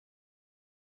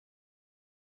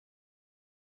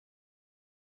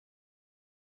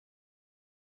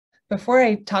before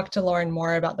I talk to Lauren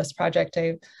more about this project,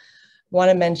 I want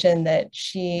to mention that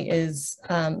she is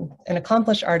an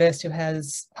accomplished artist who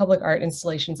has public art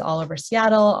installations all over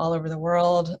Seattle, all over the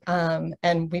world.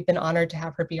 And we've been honored to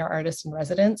have her be our artist in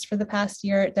residence for the past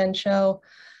year at Densho.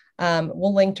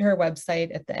 We'll link to her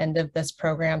website at the end of this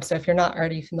program. So if you're not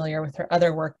already familiar with her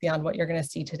other work beyond what you're going to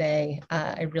see today,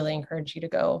 I really encourage you to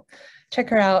go check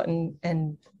her out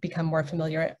and become more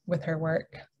familiar with her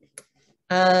work.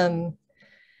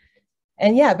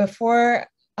 And yeah, before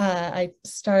I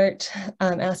start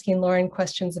asking Lauren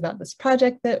questions about this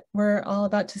project that we're all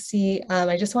about to see,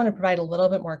 I just want to provide a little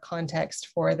bit more context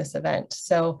for this event.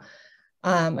 So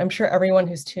I'm sure everyone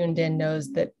who's tuned in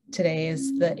knows that today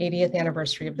is the 80th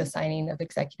anniversary of the signing of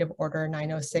Executive Order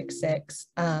 9066.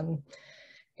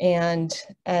 And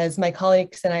as my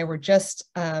colleagues and I were just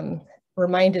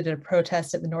reminded at a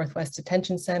protest at the Northwest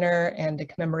Detention Center and a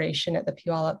commemoration at the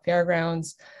Puyallup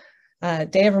Fairgrounds,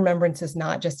 Day of Remembrance is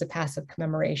not just a passive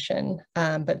commemoration,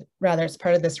 but rather it's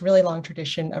part of this really long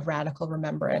tradition of radical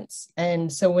remembrance.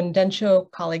 And so when Densho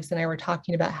colleagues and I were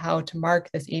talking about how to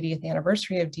mark this 80th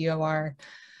anniversary of DOR,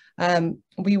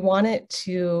 we wanted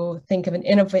to think of an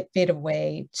innovative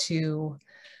way to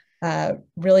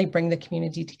really bring the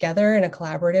community together in a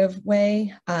collaborative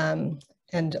way,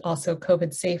 and also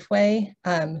COVID safe way,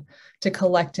 to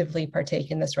collectively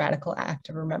partake in this radical act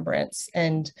of remembrance.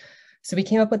 And so we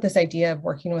came up with this idea of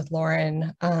working with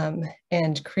Lauren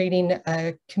and creating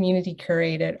a community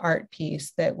curated art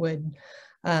piece that would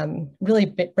really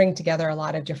bring together a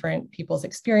lot of different people's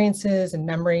experiences and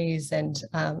memories and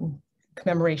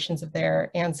commemorations of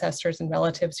their ancestors and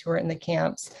relatives who were in the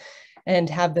camps, and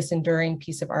have this enduring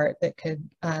piece of art that could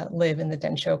live in the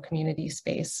Densho community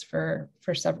space for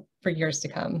years to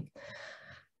come.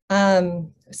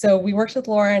 So we worked with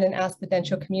Lauren and asked the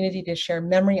Densho community to share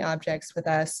memory objects with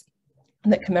us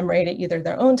that commemorated either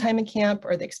their own time in camp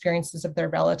or the experiences of their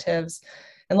relatives.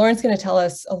 And Lauren's going to tell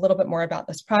us a little bit more about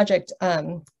this project.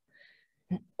 And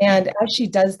as she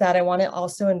does that, I want to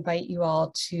also invite you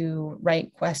all to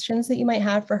write questions that you might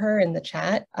have for her in the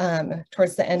chat.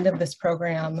 Towards the end of this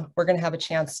program, we're going to have a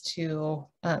chance to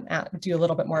do a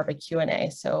little bit more of a Q&A.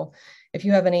 So if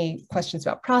you have any questions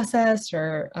about process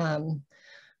or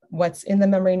what's in the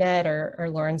Memory Net or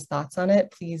Lauren's thoughts on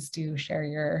it, please do share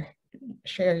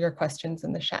your questions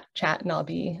in the chat, and I'll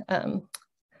be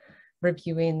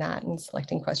reviewing that and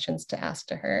selecting questions to ask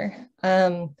to her.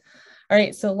 All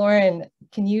right, so Lauren,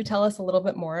 can you tell us a little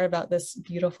bit more about this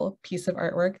beautiful piece of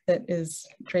artwork that is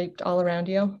draped all around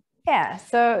you? Yeah,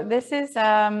 so this is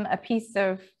a piece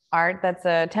of art that's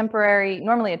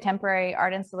normally a temporary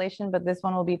art installation, but this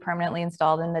one will be permanently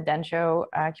installed in the Densho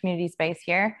community space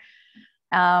here.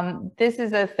 This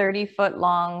is a 30-foot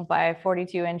long by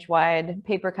 42-inch wide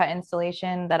paper cut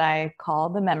installation that I call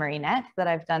the Memory Net, that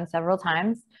I've done several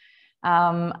times.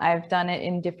 I've done it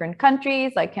in different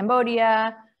countries like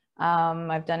Cambodia.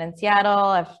 I've done it in Seattle.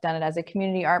 I've done it as a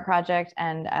community art project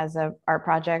and as an art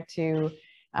project to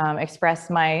express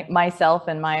myself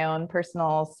and my own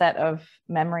personal set of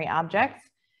memory objects.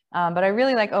 But I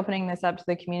really like opening this up to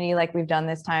the community like we've done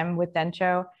this time with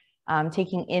Densho.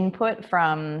 Taking input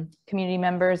from community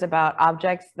members about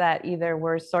objects that either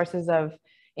were sources of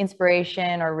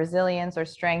inspiration or resilience or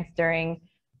strength during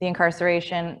the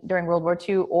incarceration during World War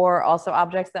II, or also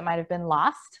objects that might have been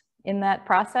lost in that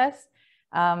process.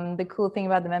 The cool thing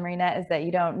about the Memory Net is that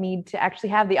you don't need to actually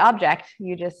have the object.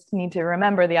 You just need to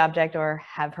remember the object or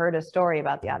have heard a story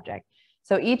about the object.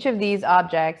 So each of these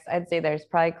objects, I'd say there's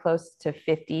probably close to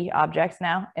 50 objects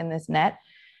now in this net,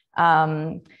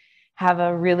 have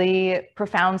a really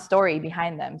profound story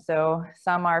behind them. So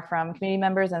some are from community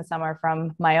members and some are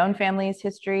from my own family's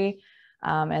history,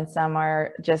 and some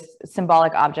are just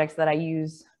symbolic objects that I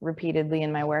use repeatedly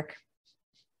in my work.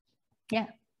 Yeah.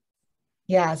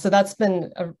 Yeah, so that's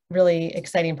been a really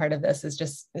exciting part of this, is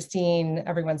just seeing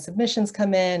everyone's submissions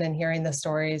come in and hearing the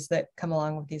stories that come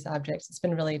along with these objects. It's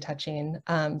been really touching.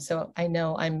 So I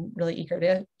know I'm really eager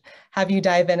to have you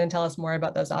dive in and tell us more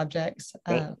about those objects.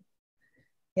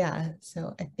 Yeah,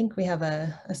 so I think we have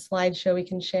a slideshow we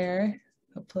can share,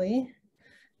 hopefully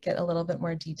get a little bit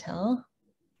more detail.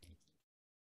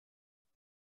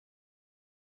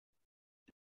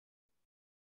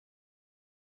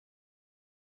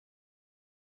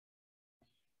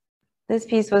 This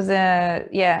piece was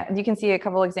you can see a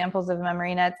couple examples of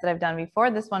memory nets that I've done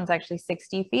before. This one's actually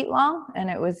 60 feet long, and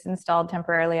it was installed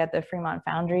temporarily at the Fremont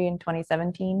Foundry in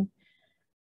 2017.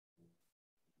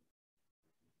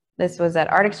 This was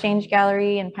at Art Exchange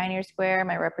Gallery in Pioneer Square,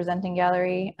 my representing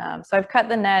gallery. So I've cut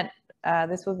the net.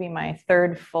 This will be my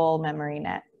third full memory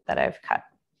net that I've cut.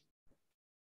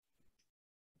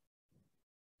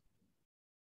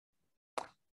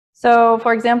 So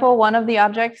for example, one of the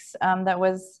objects that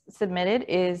was submitted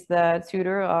is the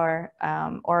tsuru, or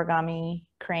origami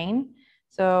crane.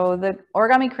 So the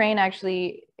origami crane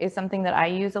actually is something that I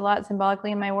use a lot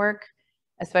symbolically in my work,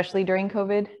 especially during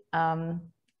COVID.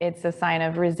 It's a sign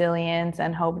of resilience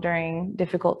and hope during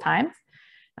difficult times.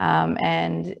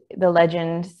 And the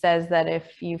legend says that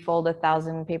if you fold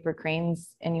 1,000 paper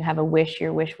cranes and you have a wish,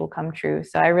 your wish will come true.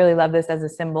 So I really love this as a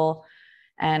symbol,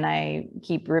 and I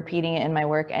keep repeating it in my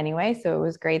work anyway. So it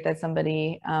was great that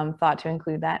somebody thought to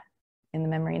include that in the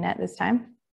memory net this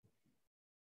time.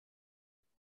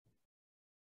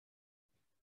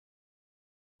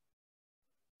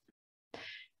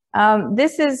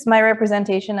 This is my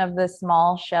representation of the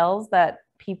small shells that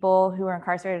people who were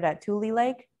incarcerated at Tule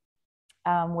Lake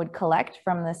would collect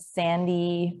from the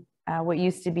sandy, what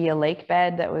used to be a lake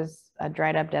bed that was a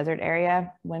dried up desert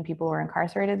area when people were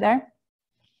incarcerated there.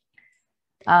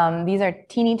 These are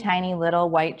teeny tiny little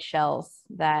white shells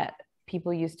that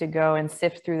people used to go and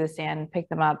sift through the sand, pick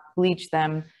them up, bleach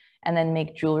them, and then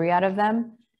make jewelry out of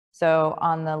them. So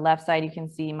on the left side, you can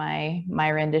see my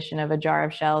rendition of a jar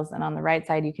of shells. And on the right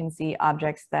side, you can see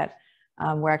objects that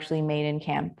were actually made in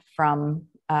camp from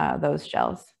those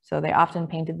shells. So they often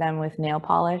painted them with nail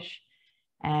polish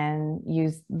and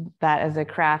used that as a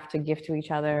craft to gift to each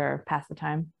other or pass the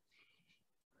time.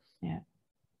 Yeah.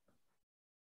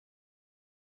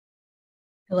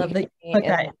 I love that.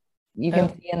 You can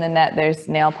see in the net, there's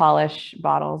nail polish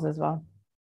bottles as well.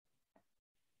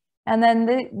 And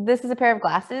then this is a pair of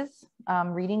glasses,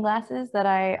 reading glasses that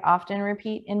I often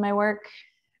repeat in my work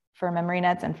for memory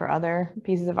nets and for other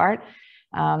pieces of art.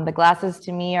 The glasses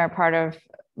to me are part of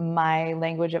my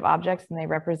language of objects, and they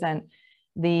represent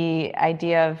the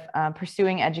idea of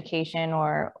pursuing education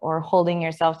or holding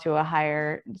yourself to a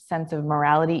higher sense of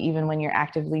morality, even when you're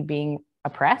actively being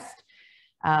oppressed.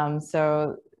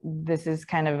 So this is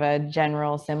kind of a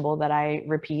general symbol that I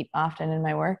repeat often in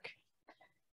my work.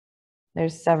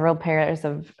 There's several pairs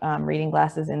of reading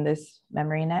glasses in this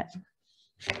memory net.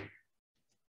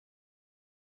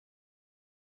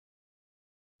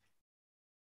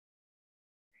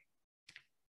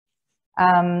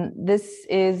 This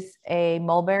is a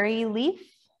mulberry leaf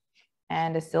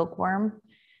and a silkworm.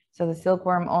 So the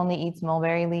silkworm only eats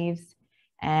mulberry leaves.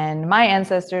 And my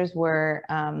ancestors were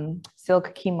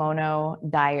silk kimono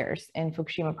dyers in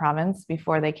Fukushima province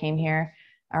before they came here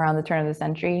around the turn of the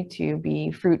century to be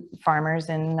fruit farmers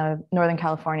in Northern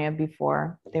California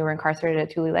before they were incarcerated at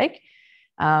Tule Lake.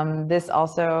 This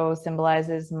also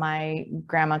symbolizes my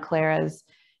grandma Clara's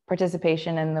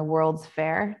participation in the World's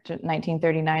Fair,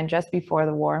 1939, just before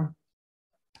the war.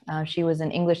 She was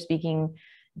an English-speaking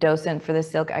docent for the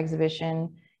silk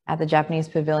exhibition at the Japanese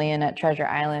Pavilion at Treasure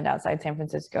Island outside San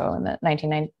Francisco in the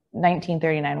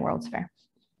 1939 World's Fair.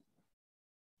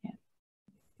 Yeah.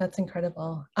 That's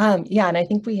incredible. Yeah, and I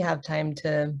think we have time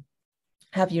to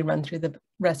have you run through the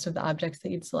rest of the objects that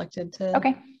you'd selected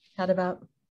to chat about.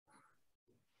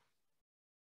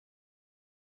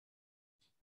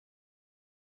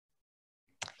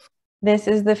 This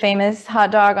is the famous hot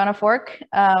dog on a fork,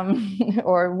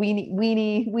 or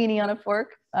weenie on a fork.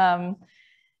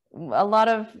 A lot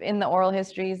of in the oral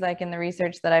histories, like in the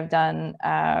research that I've done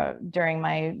during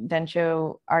my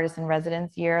Densho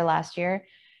Artist-in-Residence year last year,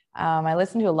 I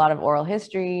listened to a lot of oral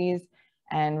histories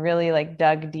and really like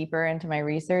dug deeper into my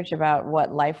research about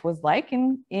what life was like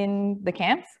in the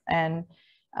camps. And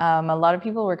a lot of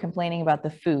people were complaining about the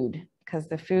food because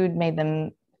the food made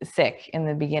them sick in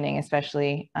the beginning,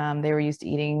 especially. They were used to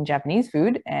eating Japanese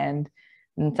food, and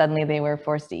suddenly they were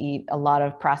forced to eat a lot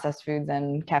of processed foods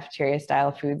and cafeteria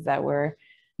style foods that were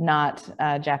not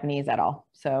Japanese at all.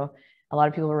 So a lot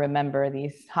of people remember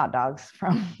these hot dogs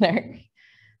from their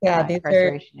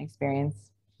incarceration experience.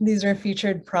 These are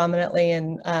featured prominently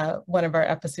in one of our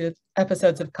episodes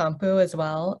of Kampu as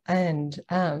well. And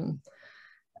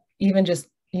even just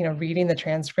reading the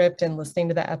transcript and listening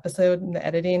to that episode and the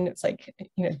editing, it's like,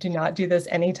 do not do this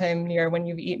anytime near when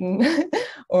you've eaten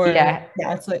or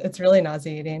it's really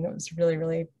nauseating. It was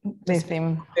really they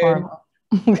seem horrible.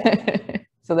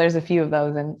 So there's a few of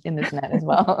those in this net as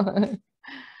well.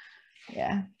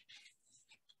 Yeah.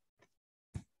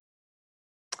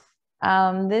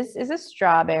 This is a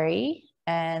strawberry,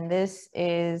 and this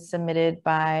is submitted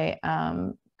by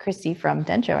Christy from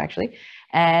Densho, actually.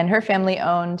 And her family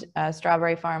owned a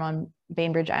strawberry farm on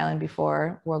Bainbridge Island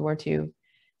before World War II.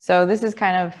 So this is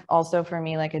kind of also for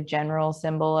me like a general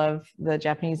symbol of the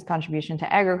Japanese contribution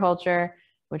to agriculture,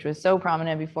 which was so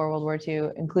prominent before World War II,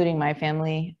 including my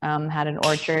family had an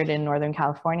orchard in Northern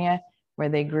California where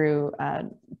they grew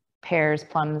pears,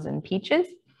 plums, and peaches,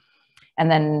 and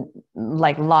then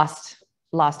like lost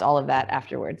lost all of that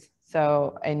afterwards.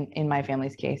 So in my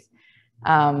family's case,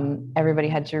 everybody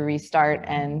had to restart,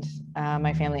 and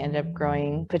my family ended up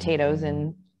growing potatoes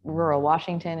in rural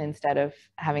Washington instead of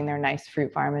having their nice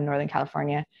fruit farm in Northern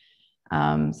California.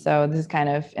 So this is kind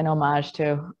of an homage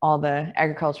to all the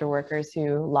agriculture workers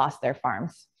who lost their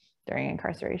farms during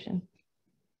incarceration.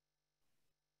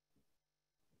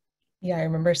 Yeah, I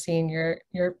remember seeing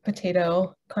your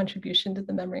potato contribution to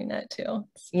the Memory Net too.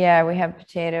 Yeah, we have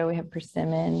potato, we have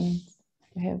persimmons,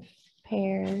 we have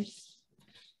pears,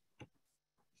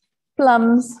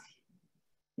 plums.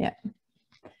 Yeah.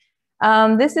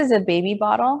 This is a baby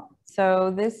bottle.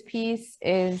 So this piece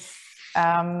is,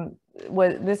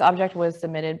 this object was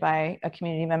submitted by a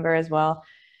community member as well.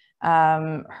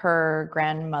 Her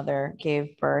grandmother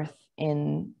gave birth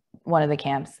in one of the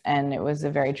camps, and it was a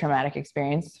very traumatic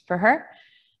experience for her.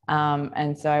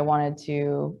 And so I wanted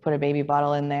to put a baby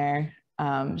bottle in there.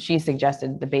 She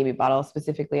suggested the baby bottle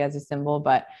specifically as a symbol,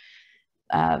 but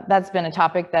that's been a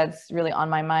topic that's really on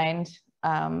my mind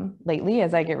lately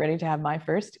as I get ready to have my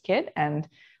first kid. And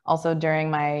also during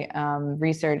my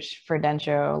research for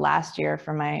Densho last year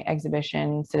for my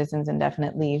exhibition, Citizens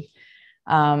Indefinite Leave,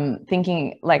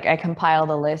 thinking, like, I compiled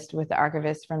a list with the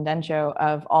archivist from Densho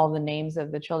of all the names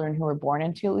of the children who were born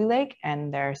in Tule Lake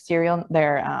and their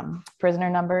prisoner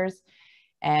numbers,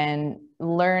 and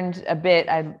learned a bit.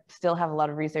 I still have a lot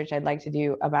of research I'd like to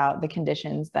do about the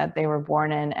conditions that they were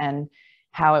born in and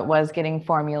how it was getting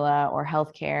formula or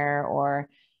healthcare or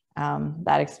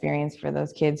that experience for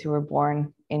those kids who were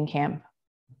born in camp.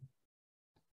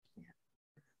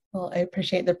 Well, I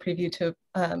appreciate the preview to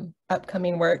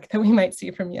upcoming work that we might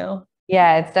see from you.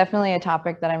 Yeah, it's definitely a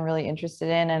topic that I'm really interested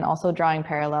in, and also drawing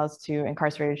parallels to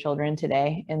incarcerated children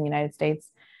today in the United States.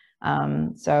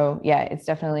 So yeah, it's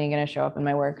definitely going to show up in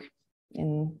my work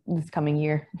in this coming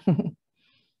year.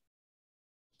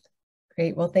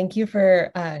 Great. Well, thank you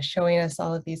for showing us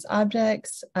all of these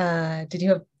objects. Did you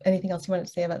have anything else you wanted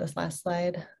to say about this last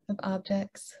slide of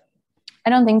objects? I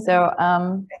don't think so.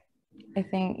 I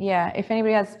think, yeah, if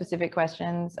anybody has specific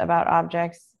questions about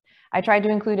objects, I tried to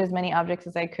include as many objects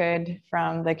as I could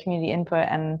from the community input,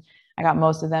 and I got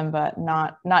most of them, but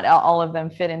not all of them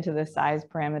fit into the size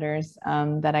parameters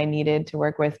that I needed to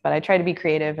work with. But I tried to be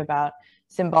creative about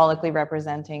symbolically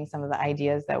representing some of the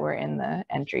ideas that were in the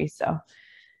entry. So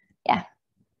yeah.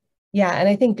 Yeah, and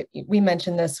I think we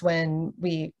mentioned this when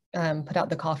we put out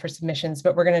the call for submissions,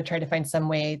 but we're going to try to find some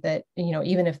way that, you know,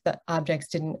 even if the objects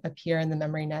didn't appear in the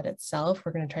Memory Net itself,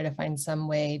 we're going to try to find some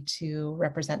way to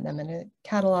represent them in a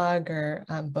catalog or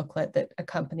booklet that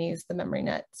accompanies the Memory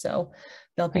Net. So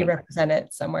they'll be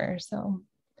represented somewhere. So,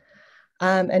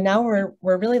 and now we're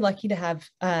really lucky to have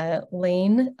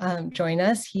Lane join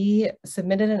us. He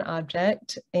submitted an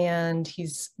object and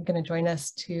he's going to join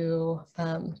us to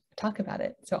talk about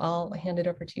it. So I'll hand it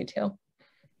over to you too.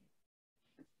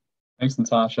 Thanks,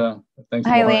 Natasha. Thanks.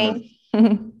 Hi, Lane.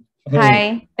 Hey.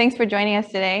 Hi. Thanks for joining us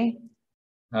today.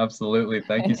 Absolutely.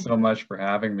 Thank you so much for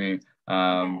having me.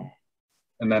 And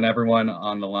then everyone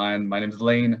on the line, my name is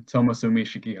Lane Tomosumi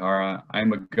Shigihara.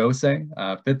 I'm a Gosei,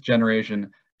 fifth generation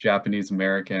Japanese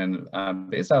American,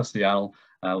 based out of Seattle,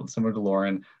 similar to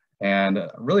Lauren. And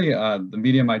really, the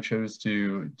medium I chose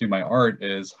to do my art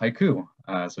is haiku,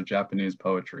 so Japanese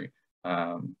poetry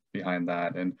behind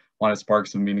that, and want to spark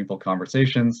some meaningful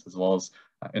conversations as well as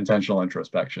intentional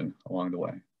introspection along the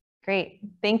way. Great.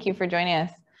 Thank you for joining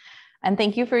us. And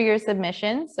thank you for your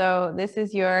submission. So this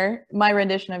is my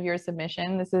rendition of your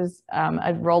submission. This is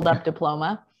a rolled up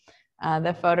diploma.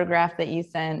 The photograph that you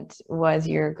sent was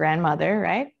your grandmother,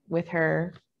 right? With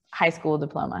her high school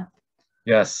diploma.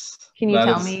 Yes. Can you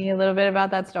tell me a little bit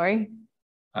about that story?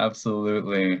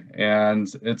 Absolutely. And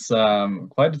it's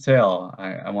quite a tale,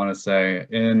 I want to say.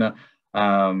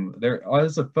 There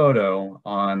was a photo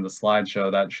on the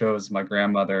slideshow that shows my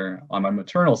grandmother on my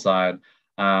maternal side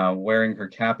wearing her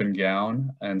cap and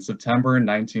gown in September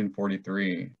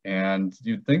 1943. And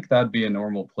you'd think that'd be a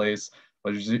normal place,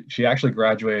 but she actually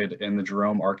graduated in the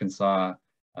Jerome, Arkansas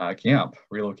camp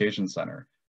relocation center.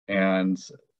 And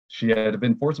she had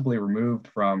been forcibly removed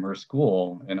from her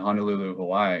school in Honolulu,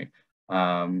 Hawaii,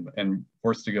 and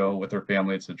forced to go with her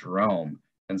family to Jerome.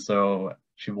 And so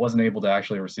she wasn't able to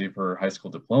actually receive her high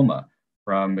school diploma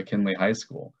from McKinley High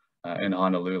School in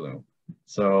Honolulu.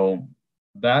 So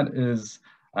that is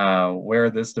where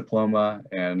this diploma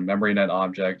and Memory Net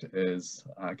object is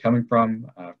coming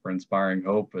from, for inspiring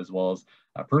hope as well as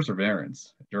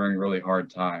perseverance during really hard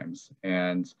times.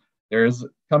 And there's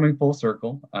coming full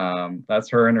circle. That's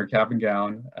her in her cap and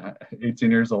gown,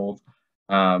 18 years old.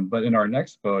 But in our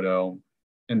next photo,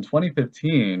 in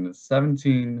 2015,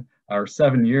 7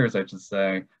 years, I should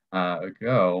say,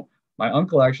 ago, my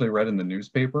uncle actually read in the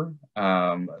newspaper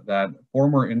that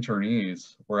former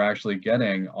internees were actually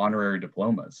getting honorary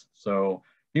diplomas. So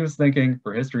he was thinking,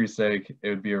 for history's sake, it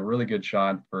would be a really good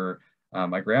shot for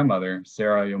my grandmother,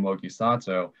 Sarah Yomogi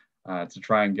Sato, to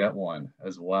try and get one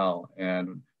as well.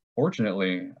 And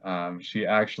fortunately, she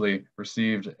actually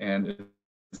received and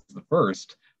is the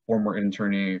first former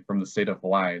internee from the state of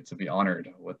Hawaii to be honored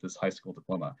with this high school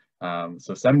diploma.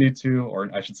 So 72, or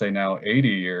I should say now 80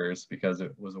 years, because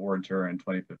it was awarded to her in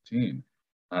 2015.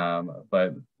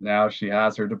 But now she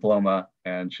has her diploma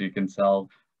and she can tell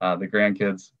the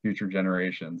grandkids, future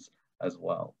generations as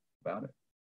well about it.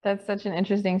 That's such an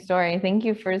interesting story. Thank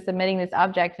you for submitting this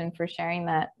object and for sharing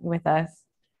that with us.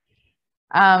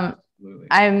 Absolutely.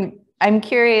 I'm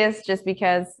curious, just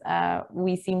because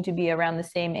we seem to be around the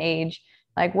same age,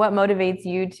 like what motivates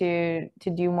you to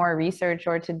do more research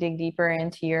or to dig deeper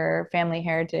into your family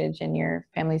heritage and your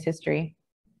family's history?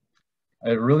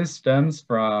 It really stems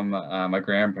from my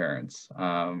grandparents,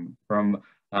 from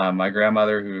my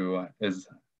grandmother who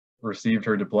received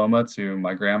her diploma, to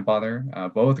my grandfather.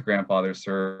 Both grandfathers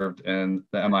served in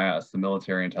the MIS, the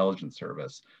Military Intelligence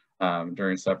Service,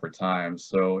 during separate times.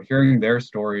 So hearing their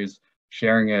stories,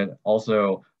 sharing it,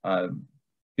 also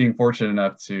being fortunate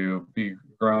enough to be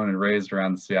grown and raised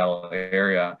around the Seattle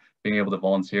area, being able to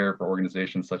volunteer for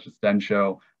organizations such as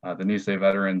Densho, the Nisei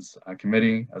Veterans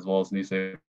Committee, as well as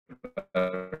Nisei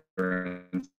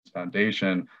Veterans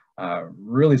Foundation,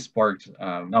 really sparked,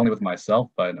 not only with myself,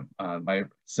 but my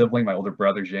sibling, my older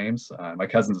brother, James, my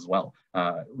cousins as well,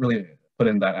 really put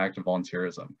in that active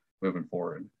volunteerism moving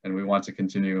forward. And we want to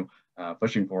continue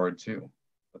pushing forward too,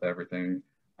 with everything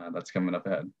that's coming up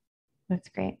ahead. That's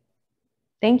great.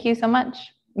 Thank you so much.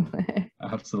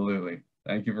 Absolutely.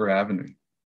 Thank you for having me.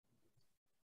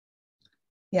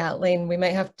 Yeah, Lane, we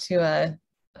might have to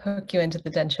hook you into the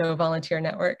Densho Volunteer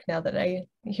Network now that I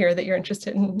hear that you're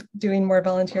interested in doing more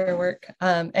volunteer work.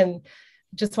 And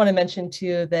just want to mention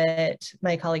too that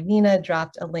my colleague Nina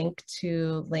dropped a link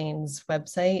to Lane's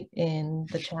website in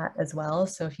the chat as well.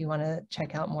 So if you want to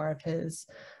check out more of his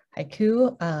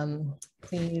haiku,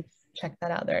 please check that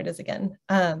out. There it is again.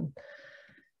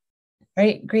 All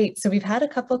right, great. So we've had a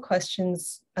couple of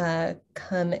questions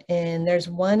come in. There's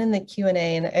one in the Q&A,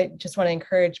 and I just want to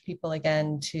encourage people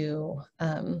again to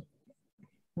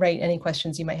write any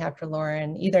questions you might have for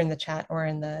Lauren, either in the chat or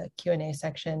in the Q&A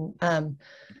section.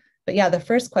 But yeah, the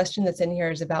first question that's in here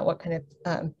is about what kind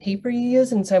of paper you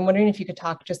use. And so I'm wondering if you could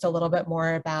talk just a little bit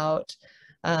more about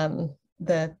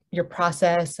your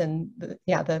process and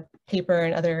the paper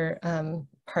and other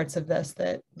parts of this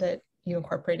that you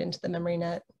incorporate into the Memory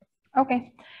Net.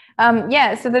 Okay.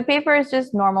 Yeah, so the paper is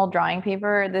just normal drawing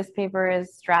paper. This paper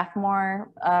is Strathmore,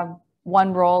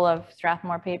 one roll of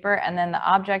Strathmore paper, and then the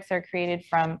objects are created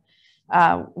from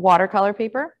watercolor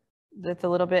paper. That's a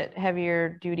little bit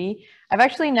heavier duty. I've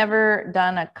actually never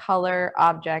done a color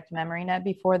object Memory Net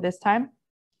before this time.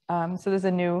 So this is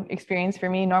a new experience for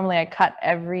me. Normally I cut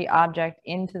every object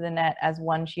into the net as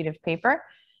one sheet of paper,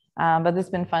 but this has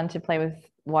been fun to play with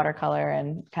watercolor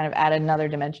and kind of add another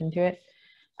dimension to it.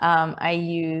 I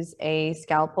use a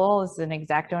scalpel, this is an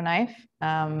X-Acto knife,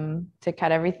 to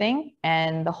cut everything.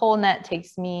 And the whole net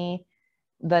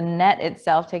the net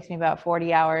itself takes me about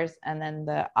 40 hours. And then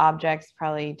the objects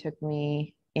probably took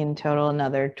me in total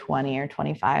another 20 or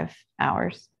 25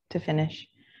 hours to finish.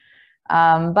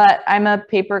 But I'm a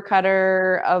paper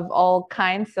cutter of all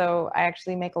kinds. So I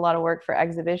actually make a lot of work for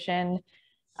exhibition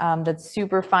that's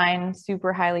super fine,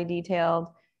 super highly detailed.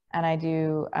 And I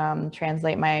do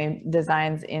translate my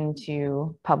designs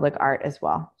into public art as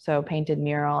well. So painted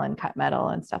mural and cut metal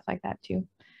and stuff like that too.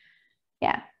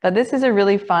 Yeah, but this is a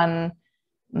really fun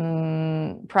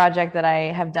project that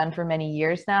I have done for many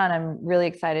years now. And I'm really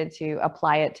excited to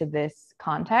apply it to this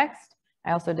context.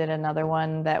 I also did another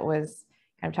one that was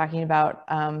kind of talking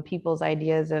about people's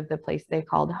ideas of the place they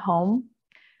called home,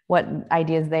 what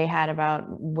ideas they had about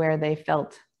where they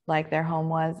felt like their home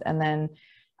was. And then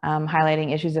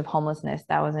highlighting issues of homelessness.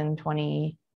 That was in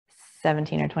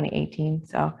 2017 or 2018.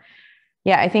 So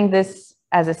yeah, I think this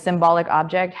as a symbolic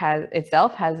object has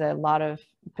a lot of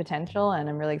potential, and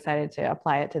I'm really excited to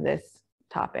apply it to this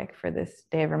topic for this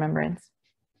Day of Remembrance.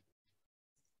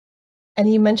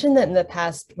 And you mentioned that in the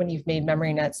past, when you've made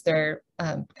memory nets, they're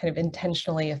kind of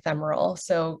intentionally ephemeral.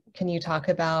 So can you talk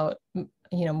about,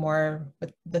 more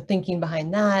with the thinking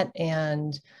behind that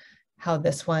and how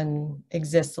this one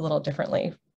exists a little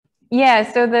differently?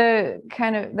 Yeah, so the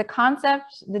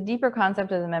deeper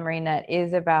concept of the memory net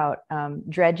is about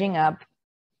dredging up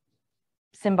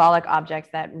symbolic objects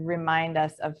that remind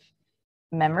us of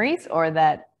memories or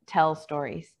that tell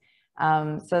stories.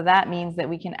 So that means that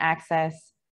we can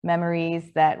access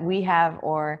memories that we have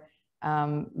or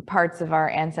parts of our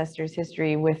ancestors'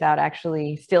 history without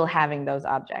actually still having those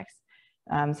objects.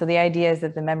 So the idea is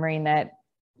that the memory net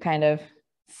kind of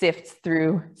sifts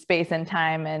through space and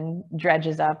time and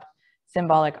dredges up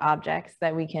symbolic objects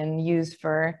that we can use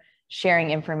for sharing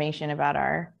information about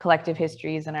our collective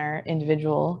histories and our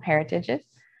individual heritages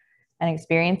and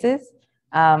experiences.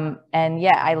 And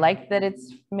yeah, I like that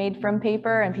it's made from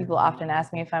paper, and people often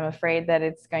ask me if I'm afraid that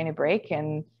it's going to break,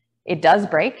 and it does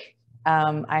break.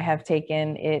 I have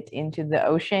taken it into the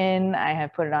ocean. I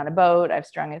have put it on a boat. I've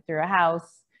strung it through a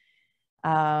house.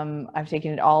 I've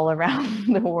taken it all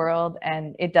around the world,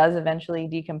 and it does eventually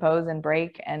decompose and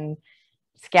break and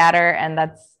scatter, and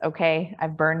that's okay.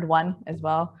 I've burned one as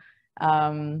well,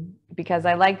 because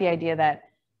I like the idea that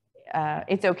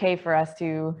it's okay for us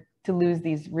to lose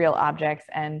these real objects,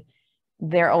 and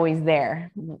they're always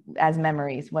there as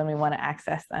memories when we want to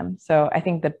access them. So I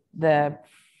think the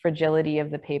fragility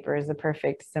of the paper is a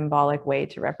perfect symbolic way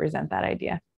to represent that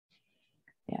idea.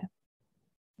 Yeah.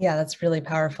 Yeah, that's really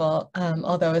powerful.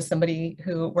 Although as somebody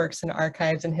who works in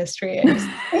archives and history, I just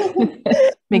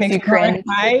makes you cringe.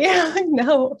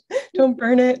 No, don't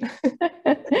burn it.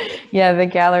 Yeah, the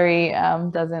gallery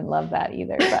doesn't love that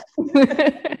either, but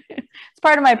it's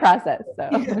part of my process. So,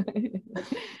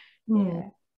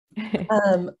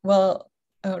 yeah. Well,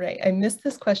 all right. I missed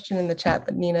this question in the chat,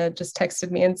 but Nina just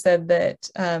texted me and said that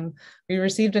we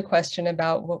received a question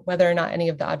about whether or not any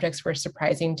of the objects were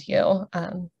surprising to you.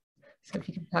 So if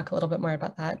you can talk a little bit more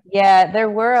about that. Yeah, there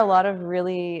were a lot of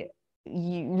really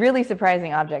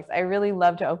surprising objects. I really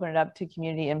love to open it up to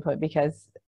community input because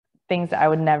things that I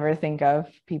would never think of,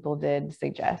 people did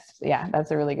suggest. Yeah,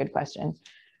 that's a really good question.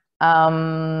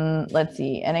 Let's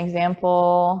see, an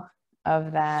example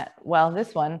of that. Well,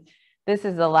 this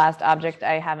is the last object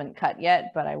I haven't cut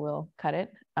yet, but I will cut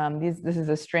it. This is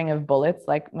a string of bullets,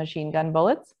 like machine gun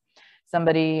bullets.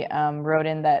 Somebody wrote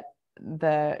in that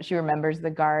she remembers the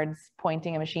guards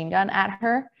pointing a machine gun at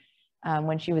her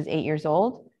when she was 8 years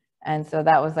old. And so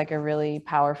that was like a really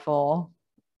powerful,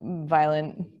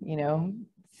 violent,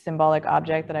 symbolic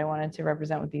object that I wanted to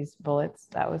represent with these bullets.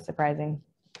 That was surprising.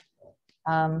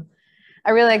 I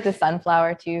really like the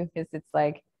sunflower too, because it's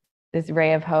like this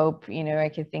ray of hope.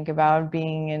 I could think about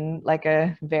being in like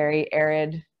a very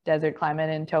arid desert climate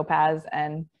in Topaz,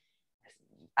 and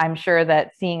I'm sure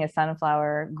that seeing a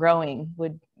sunflower growing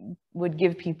would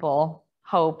give people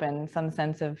hope and some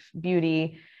sense of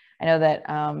beauty. I know that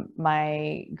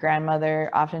my grandmother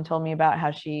often told me about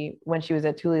how when she was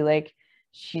at Tule Lake,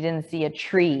 she didn't see a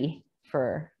tree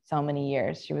for so many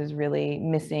years. She was really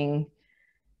missing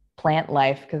plant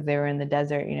life because they were in the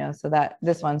desert, so that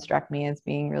this one struck me as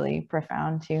being really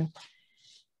profound too.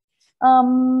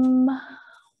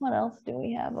 What else do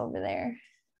we have over there?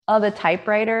 Oh, the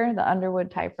typewriter, the Underwood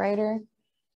typewriter.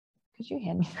 Could you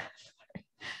hand me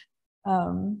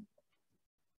that?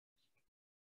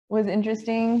 Was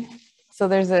interesting. So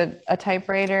there's a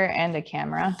typewriter and a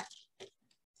camera.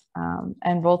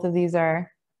 And both of these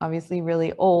are obviously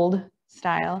really old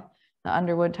style. The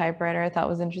Underwood typewriter I thought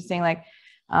was interesting. Like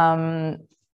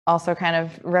also kind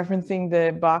of referencing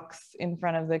the box in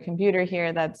front of the computer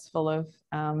here that's full of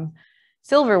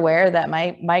silverware that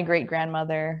my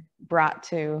great-grandmother brought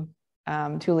to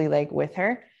Tule Lake with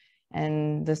her.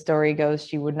 And the story goes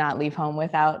she would not leave home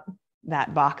without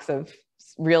that box of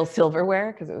real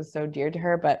silverware because it was so dear to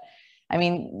her. But I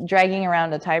mean, dragging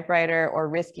around a typewriter or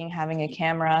risking having a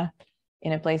camera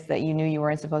in a place that you knew you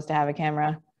weren't supposed to have a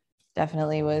camera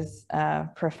definitely was a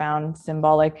profound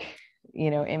symbolic,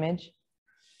 image.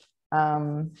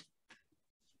 We're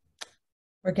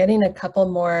getting a couple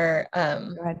more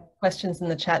questions in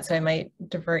the chat, so I might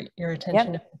divert your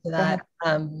attention to that.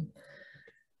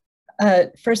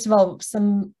 First of all,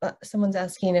 someone's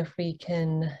asking if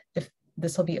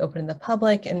this will be open to the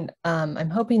public, and I'm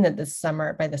hoping that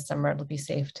by this summer, it'll be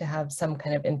safe to have some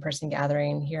kind of in-person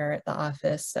gathering here at the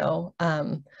office. So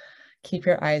keep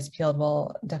your eyes peeled.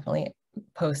 We'll definitely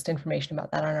post information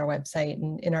about that on our website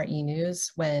and in our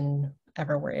e-news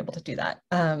whenever we're able to do that.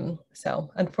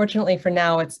 So unfortunately for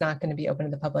now, it's not going to be open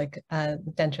to the public.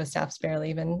 Densho staff's barely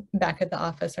even back at the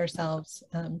office ourselves,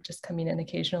 just coming in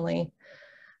occasionally.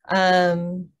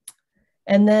 And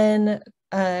then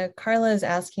Carla is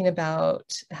asking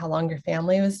about how long your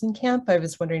family was in camp. I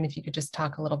was wondering if you could just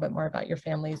talk a little bit more about your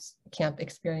family's camp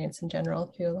experience in general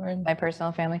too, Lauren. My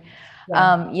personal family.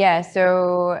 Yeah,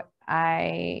 so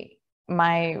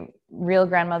my real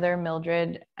grandmother,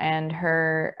 Mildred, and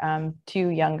her two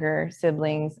younger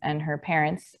siblings and her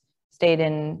parents stayed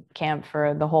in camp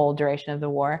for the whole duration of the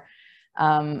war.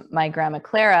 My grandma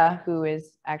Clara, who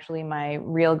is actually my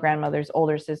real grandmother's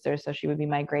older sister, so she would be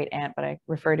my great aunt, but I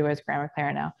refer to her as Grandma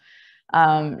Clara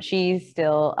now. She's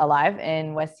still alive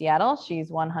in West Seattle.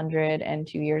 She's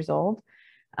 102 years old.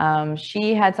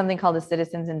 She had something called a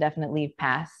Citizens Indefinite Leave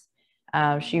Pass.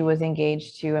 She was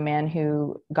engaged to a man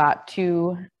who got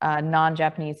two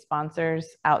non-Japanese sponsors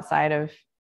outside of,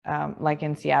 like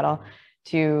in Seattle,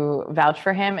 to vouch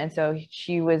for him. And so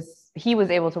he was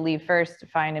able to leave first to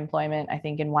find employment, I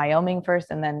think in Wyoming first,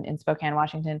 and then in Spokane,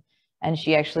 Washington. And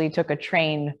she actually took a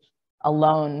train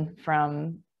alone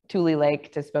from Tule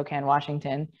Lake to Spokane,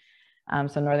 Washington.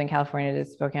 So Northern California to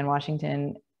Spokane,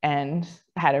 Washington, and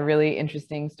had a really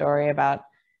interesting story about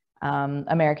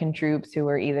American troops who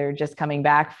were either just coming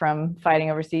back from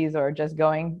fighting overseas or just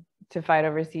going to fight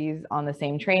overseas on the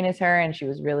same train as her. And she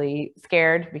was really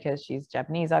scared because she's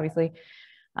Japanese, obviously.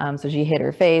 So she hid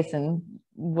her face and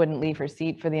wouldn't leave her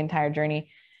seat for the entire journey.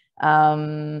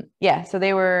 Yeah, so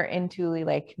they were in Tule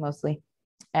Lake mostly.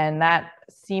 And that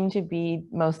seemed to be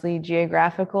mostly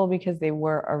geographical because they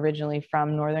were originally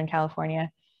from Northern California.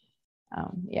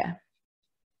 Yeah.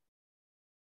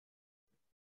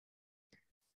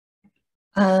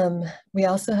 We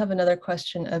also have another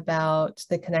question about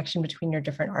the connection between your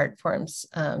different art forms.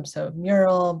 So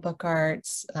mural, book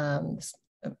arts,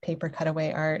 paper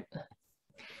cutaway art.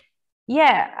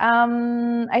 Yeah,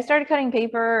 I started cutting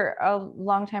paper a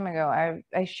long time ago.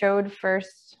 I showed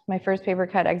my first paper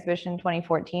cut exhibition in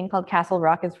 2014 called Castle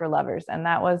Rock is for Lovers. And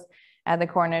that was at the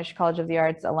Cornish College of the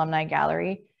Arts Alumni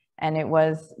Gallery. And it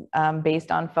was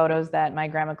based on photos that my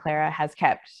grandma Clara has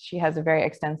kept. She has a very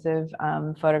extensive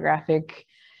photographic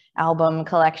album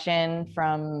collection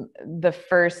from the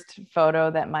first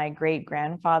photo that my great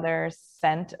grandfather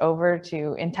sent over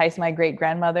to entice my great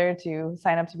grandmother to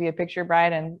sign up to be a picture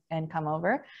bride and come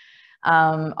over,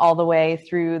 all the way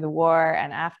through the war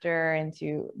and after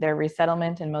into their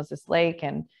resettlement in Moses Lake.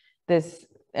 And this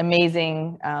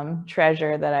amazing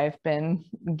treasure that I've been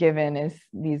given is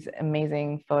these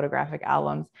amazing photographic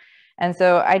albums. And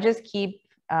so I just keep,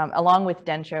 along with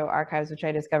Densho Archives, which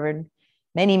I discovered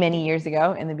many, many years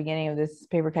ago in the beginning of this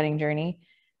paper cutting journey,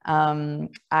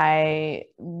 I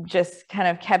just kind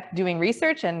of kept doing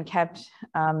research and kept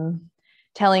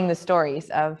telling the stories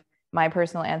of my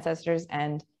personal ancestors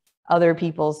and other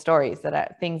people's stories,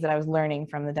 things that I was learning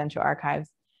from the Densho Archives.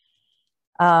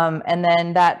 And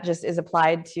then that just is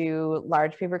applied to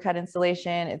large paper cut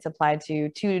installation. It's applied to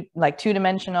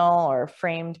two-dimensional or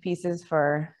framed pieces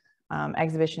for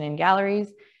exhibition in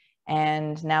galleries.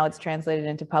 And now it's translated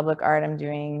into public art. I'm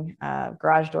doing a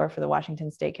garage door for the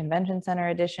Washington State Convention Center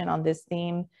edition on this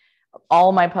theme.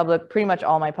 Pretty much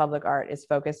all my public art is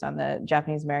focused on the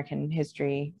Japanese American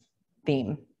history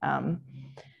theme. I'm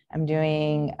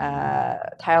doing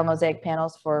tile mosaic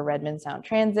panels for Redmond Sound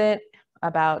Transit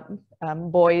about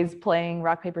boys playing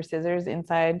rock, paper, scissors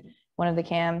inside one of the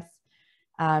camps.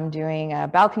 I'm doing a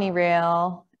balcony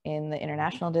rail in the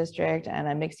International District and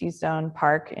a mixed-use zone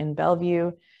park in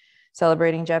Bellevue,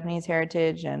 celebrating Japanese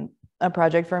heritage, and a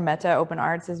project for Meta Open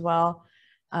Arts as well,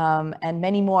 and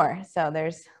many more. So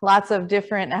there's lots of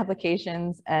different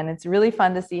applications, and it's really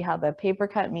fun to see how the paper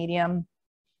cut medium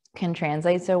can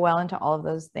translate so well into all of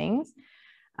those things.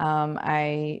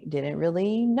 I didn't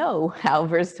really know how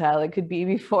versatile it could be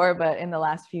before, but in the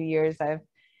last few years, I've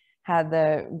had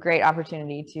the great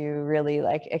opportunity to really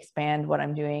expand what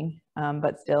I'm doing,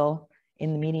 but still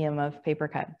in the medium of paper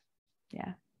cut.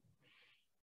 Yeah.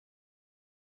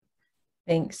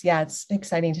 Thanks. Yeah, it's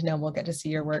exciting to know we'll get to see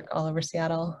your work all over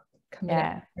Seattle coming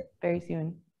up very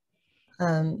soon.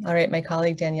 All right, my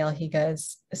colleague Danielle Higa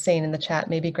is saying in the chat,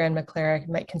 maybe Grandma Clara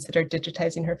might consider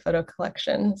digitizing her photo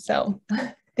collection. So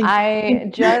I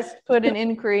just put an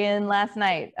inquiry in last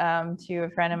night to a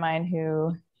friend of mine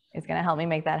who is going to help me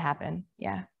make that happen.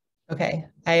 Yeah. Okay.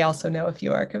 I also know a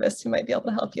few archivists who might be able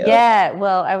to help you. Yeah.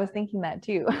 Well, I was thinking that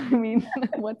too. I mean,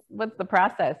 what's the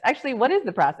process? Actually, what is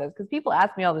the process? Because people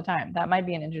ask me all the time. That might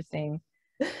be an interesting.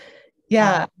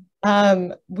 Yeah.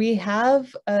 We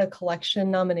have a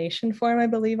collection nomination form, I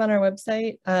believe, on our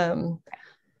website.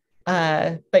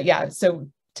 But yeah, so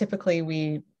typically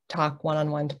we talk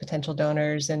one-on-one to potential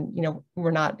donors, and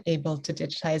we're not able to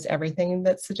digitize everything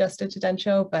that's suggested to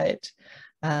Densho, but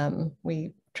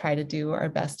we try to do our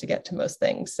best to get to most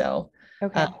things. So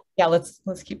okay. Yeah, let's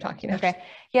keep talking. Okay.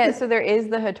 Yeah, so there is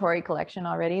the Hattori collection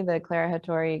already, the Clara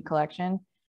Hattori collection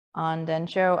on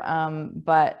Densho,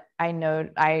 but I know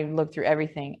I looked through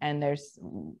everything and there's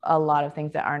a lot of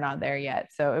things that are not there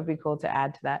yet, so it'd be cool to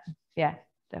add to that. Yeah,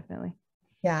 definitely.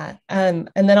 Yeah, and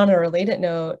then on a related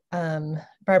note,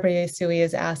 Barbara Yasui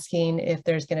is asking if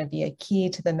there's going to be a key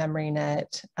to the memory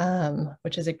net,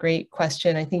 which is a great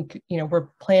question. I think, we're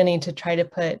planning to try to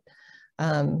put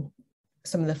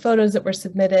some of the photos that were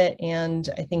submitted, and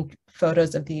I think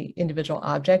photos of the individual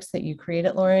objects that you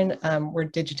created, Lauren. We're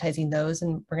digitizing those,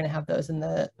 and we're going to have those in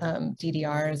the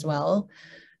DDR as well.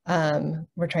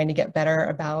 We're trying to get better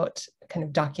about kind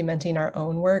of documenting our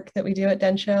own work that we do at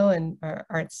Densho and our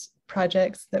arts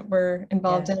projects that we're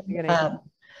involved in.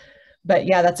 But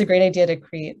yeah, that's a great idea to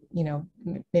create,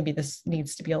 maybe this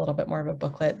needs to be a little bit more of a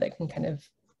booklet that can kind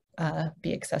of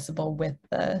be accessible with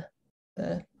the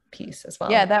piece as well.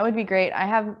 Yeah, that would be great. I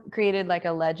have created like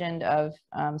a legend of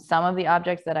some of the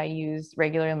objects that I use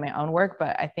regularly in my own work,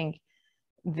 but I think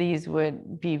these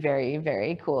would be very,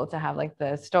 very cool to have like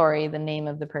the story, the name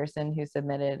of the person who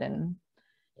submitted, and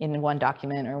in one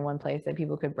document or one place that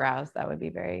people could browse. That would be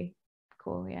very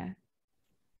cool. Yeah.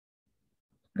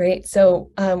 Great.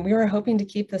 So we were hoping to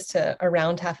keep this to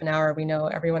around half an hour. We know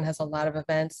everyone has a lot of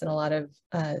events and a lot of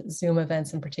Zoom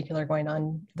events in particular going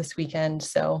on this weekend.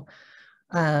 So,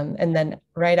 and then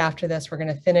right after this, we're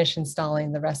going to finish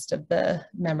installing the rest of the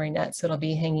memory net. So it'll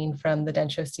be hanging from the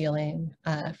Densho ceiling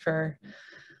for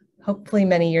hopefully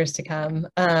many years to come.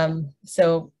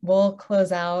 So we'll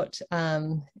close out,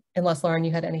 unless Lauren,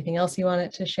 you had anything else you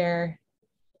wanted to share.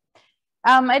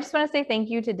 I just want to say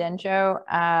thank you to Densho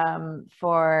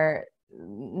for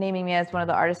naming me as one of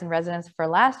the artists in residence for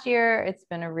last year. It's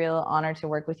been a real honor to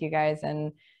work with you guys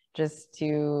and just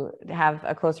to have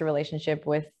a closer relationship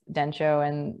with Densho,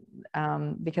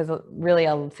 and because really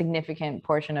a significant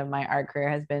portion of my art career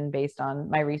has been based on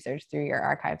my research through your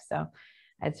archives. So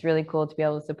it's really cool to be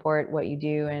able to support what you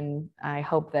do, and I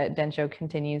hope that Densho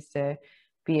continues to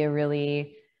be a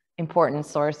really important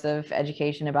source of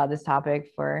education about this topic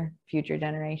for future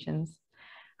generations.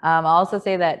 I'll also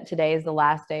say that today is the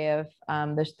last day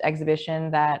of this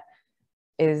exhibition that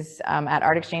is at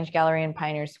Art Exchange Gallery in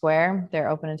Pioneer Square. They're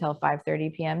open until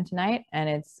 5:30 p.m. tonight, and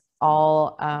it's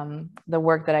all the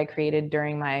work that I created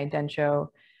during my Densho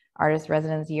artist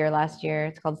residence year last year.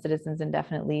 It's called Citizens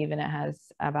Indefinite Leave, and it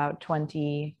has about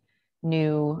 20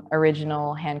 new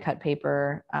original hand-cut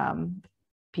paper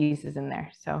pieces in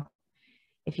there. So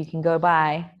if you can go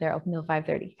by, they're open till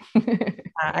 5:30.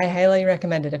 I highly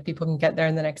recommend it if people can get there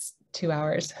in the next 2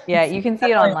 hours. Yeah, you can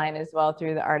see it online as well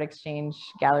through the Art Exchange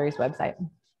Gallery's website.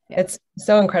 Yeah. It's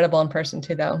so incredible in person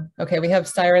too, though. Okay, we have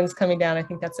sirens coming down. I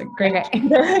think that's a great Okay.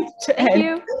 to Thank end.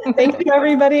 you. Thank you,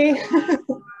 everybody.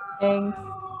 Thanks.